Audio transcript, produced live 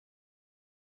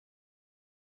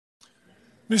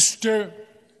Mr.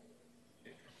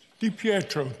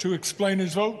 DiPietro to explain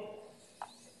his vote.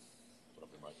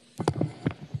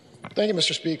 Thank you,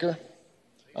 Mr. Speaker.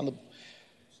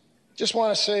 Just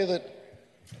want to say that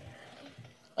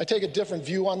I take a different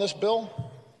view on this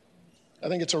bill. I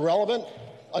think it's irrelevant,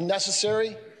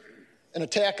 unnecessary, an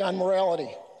attack on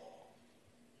morality.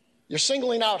 You're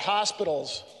singling out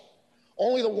hospitals,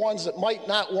 only the ones that might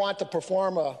not want to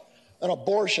perform an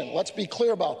abortion. Let's be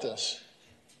clear about this.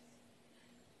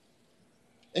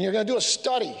 And you're going to do a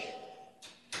study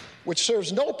which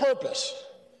serves no purpose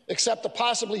except to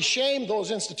possibly shame those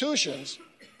institutions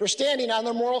for standing on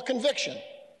their moral conviction.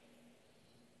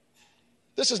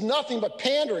 This is nothing but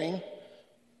pandering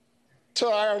to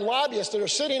our lobbyists that are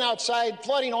sitting outside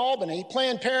flooding Albany,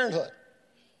 Planned Parenthood.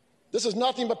 This is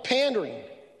nothing but pandering.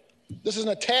 This is an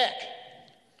attack.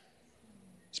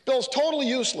 This bill is totally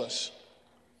useless.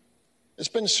 It's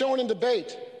been shown in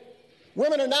debate.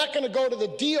 Women are not going to go to the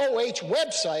DOH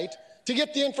website to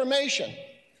get the information.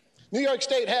 New York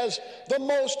State has the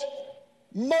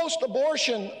most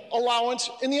abortion allowance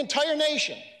in the entire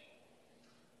nation.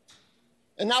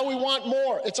 And now we want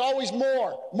more. It's always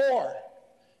more.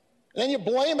 And then you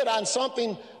blame it on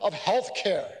something of health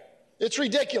care. It's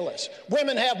ridiculous.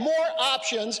 Women have more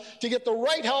options to get the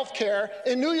right health care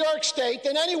in New York State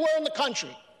than anywhere in the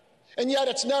country. And yet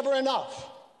it's never enough.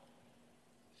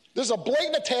 This is a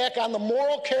blatant attack on the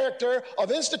moral character of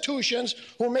institutions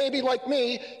who, maybe like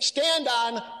me, stand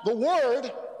on the word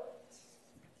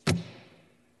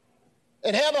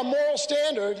and have a moral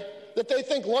standard that they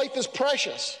think life is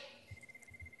precious.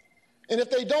 And if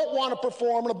they don't want to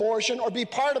perform an abortion or be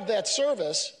part of that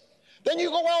service, then you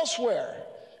go elsewhere,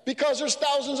 because there's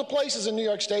thousands of places in New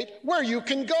York State where you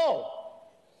can go.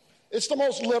 It's the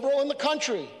most liberal in the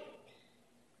country.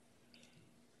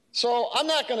 So I'm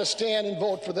not going to stand and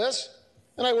vote for this,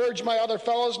 and I urge my other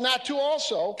fellows not to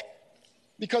also,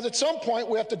 because at some point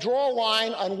we have to draw a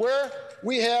line on where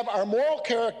we have our moral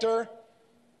character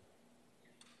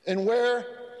and where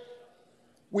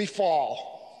we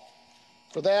fall.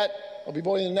 For that, I'll be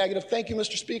voting in the negative. Thank you,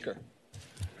 Mr. Speaker.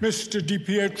 Mr.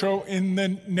 DiPietro in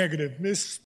the negative. Ms.